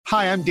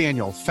Hi, I'm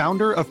Daniel,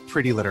 founder of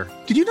Pretty Litter.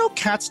 Did you know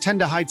cats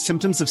tend to hide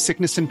symptoms of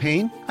sickness and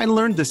pain? I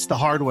learned this the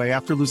hard way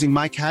after losing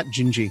my cat,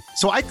 Gingy.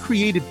 So I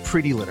created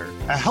Pretty Litter,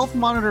 a health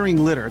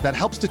monitoring litter that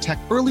helps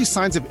detect early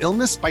signs of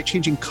illness by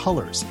changing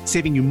colors,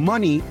 saving you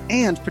money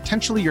and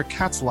potentially your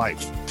cat's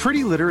life.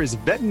 Pretty Litter is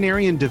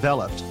veterinarian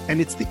developed, and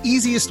it's the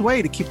easiest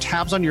way to keep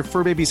tabs on your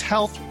fur baby's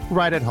health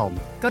right at home.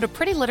 Go to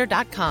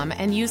prettylitter.com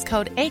and use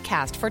code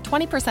ACAST for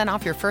 20%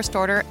 off your first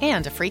order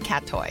and a free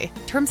cat toy.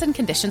 Terms and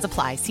conditions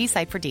apply. See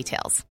site for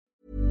details.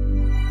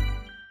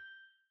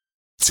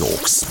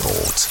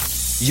 talkSPORT.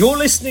 You're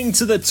listening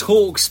to the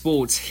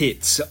talkSPORT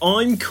hits.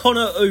 I'm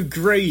Connor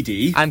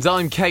O'Grady. And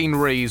I'm Kane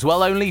Rees.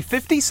 Well, only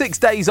 56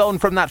 days on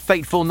from that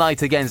fateful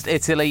night against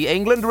Italy,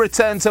 England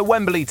returned to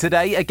Wembley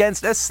today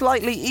against a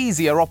slightly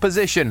easier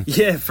opposition.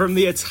 Yeah, from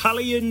the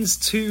Italians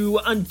to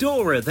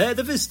Andorra. They're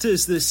the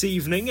visitors this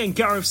evening, and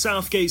Gareth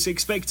Southgate's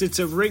expected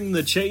to ring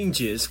the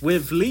changes,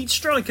 with lead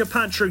striker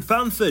Patrick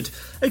Bamford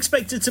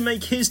expected to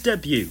make his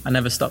debut. I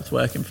never stopped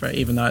working for it,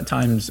 even though at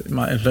times it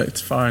might have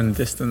looked far in the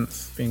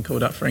distance, being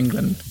called up for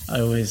England. I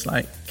always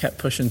kept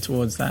pushing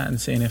towards that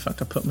and seeing if I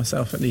could put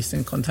myself at least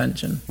in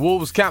contention.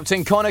 Wolves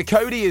captain Conor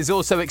Coady is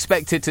also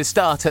expected to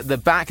start at the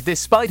back,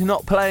 despite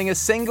not playing a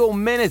single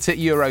minute at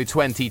Euro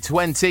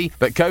 2020.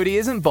 But Coady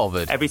isn't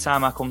bothered. Every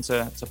time I come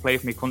to play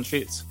for my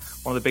country, it's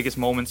one of the biggest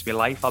moments of my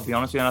life, I'll be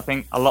honest with you. And I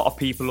think a lot of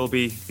people will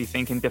be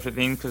thinking different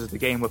things because of the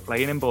game we're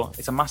playing in, but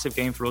it's a massive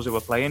game for us who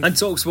we're playing. And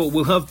talkSPORT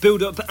will have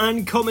build-up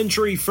and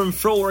commentary from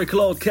 4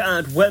 o'clock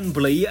at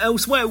Wembley.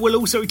 Elsewhere, we'll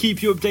also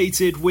keep you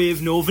updated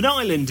with Northern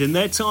Ireland in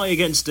their tie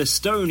against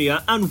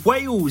Estonia, and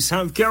Wales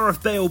have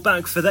Gareth Bale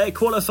back for their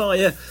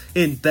qualifier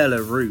in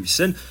Belarus.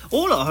 And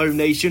all our home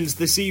nations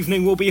this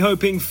evening will be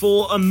hoping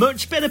for a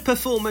much better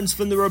performance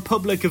than the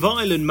Republic of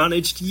Ireland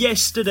managed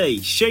yesterday.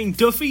 Shane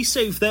Duffy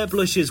saved their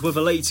blushes with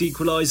a late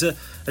equaliser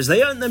as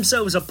they earned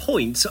themselves a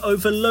point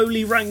over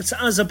lowly ranked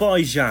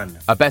Azerbaijan.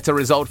 A better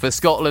result for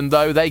Scotland,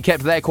 though. They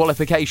kept their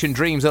qualification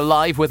dreams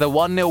alive with a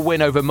 1-0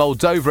 win over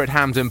Moldova at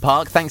Hampden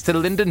Park, thanks to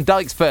Lyndon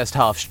Dykes' first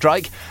half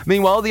strike.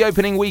 Meanwhile, the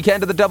opening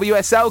weekend of the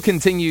WSL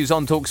continues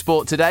on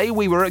talkSPORT today.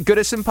 We were at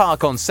Goodison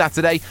Park on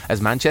Saturday as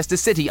Manchester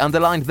City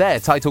underlined their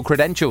title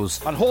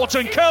credentials. And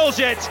Horton curls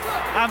it,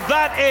 and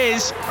that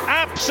is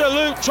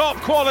absolute top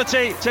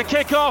quality to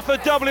kick off a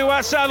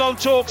WSL on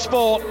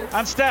talkSPORT,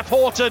 and Steph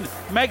Horton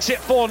makes it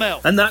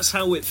 4-0. And that's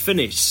how it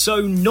finished.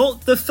 So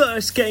not the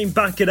first game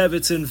back at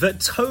Everton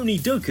that Tony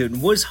Duggan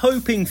was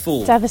hoping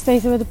for.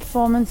 Devastated with the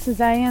performance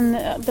today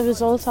and the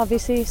results.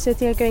 Obviously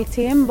City are a great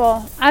team,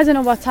 but I don't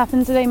know what's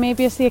happened today.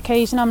 Maybe it's the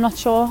occasion, I'm not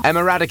sure.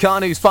 Emma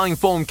Raducanu's fine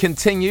form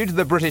continued.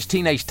 The British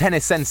teenage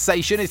tennis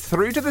sensation is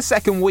through to the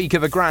second week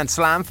of a Grand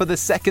Slam for the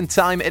second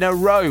time in a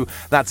row.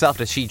 That's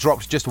after she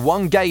dropped just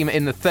one game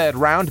in the third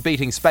round,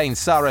 beating Spain's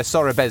Sara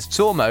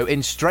Sorribes-Tormo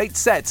in straight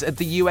sets at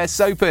the US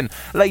Open.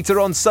 Later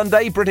on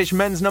Sunday, British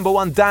men's number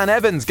one Dan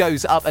Evans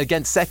goes up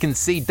against second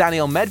seed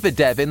Daniil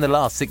Medvedev in the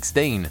last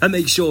 16. And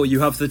make sure you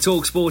have the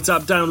talkSPORT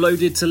app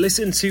downloaded to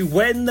listen to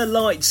When the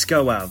Lights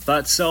Go Out.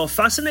 That's our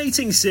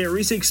fascinating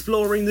series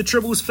exploring the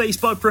troubles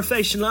faced by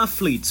professional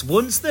athletes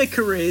once their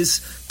careers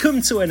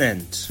come to an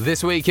end.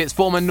 This week it's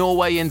former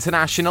Norway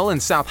international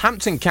and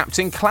Southampton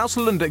captain Klaus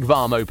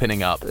Lundekvam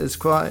opening up. It's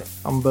quite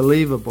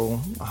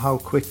unbelievable how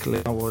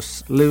quickly I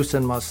was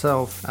losing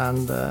myself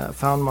and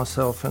found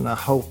myself in a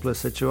hopeless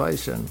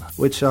situation,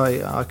 which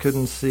I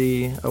couldn't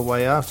see a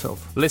way out of.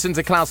 Listen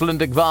to Klaus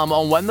Lundekvam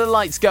on When the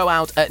Lights Go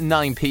Out at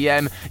 9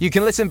 p.m. You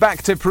can listen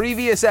back to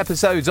previous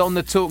episodes on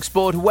the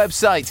talkSPORT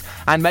website,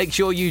 and make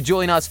sure you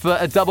join us for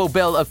a double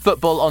bill of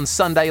football on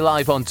Sunday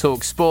live on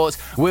talkSPORT.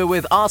 We're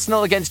with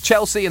Arsenal against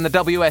Chelsea in the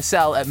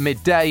WSL at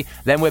midday.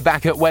 Then we're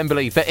back at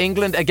Wembley for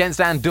England against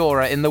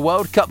Andorra in the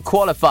World Cup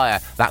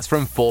qualifier. That's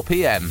from 4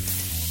 p.m.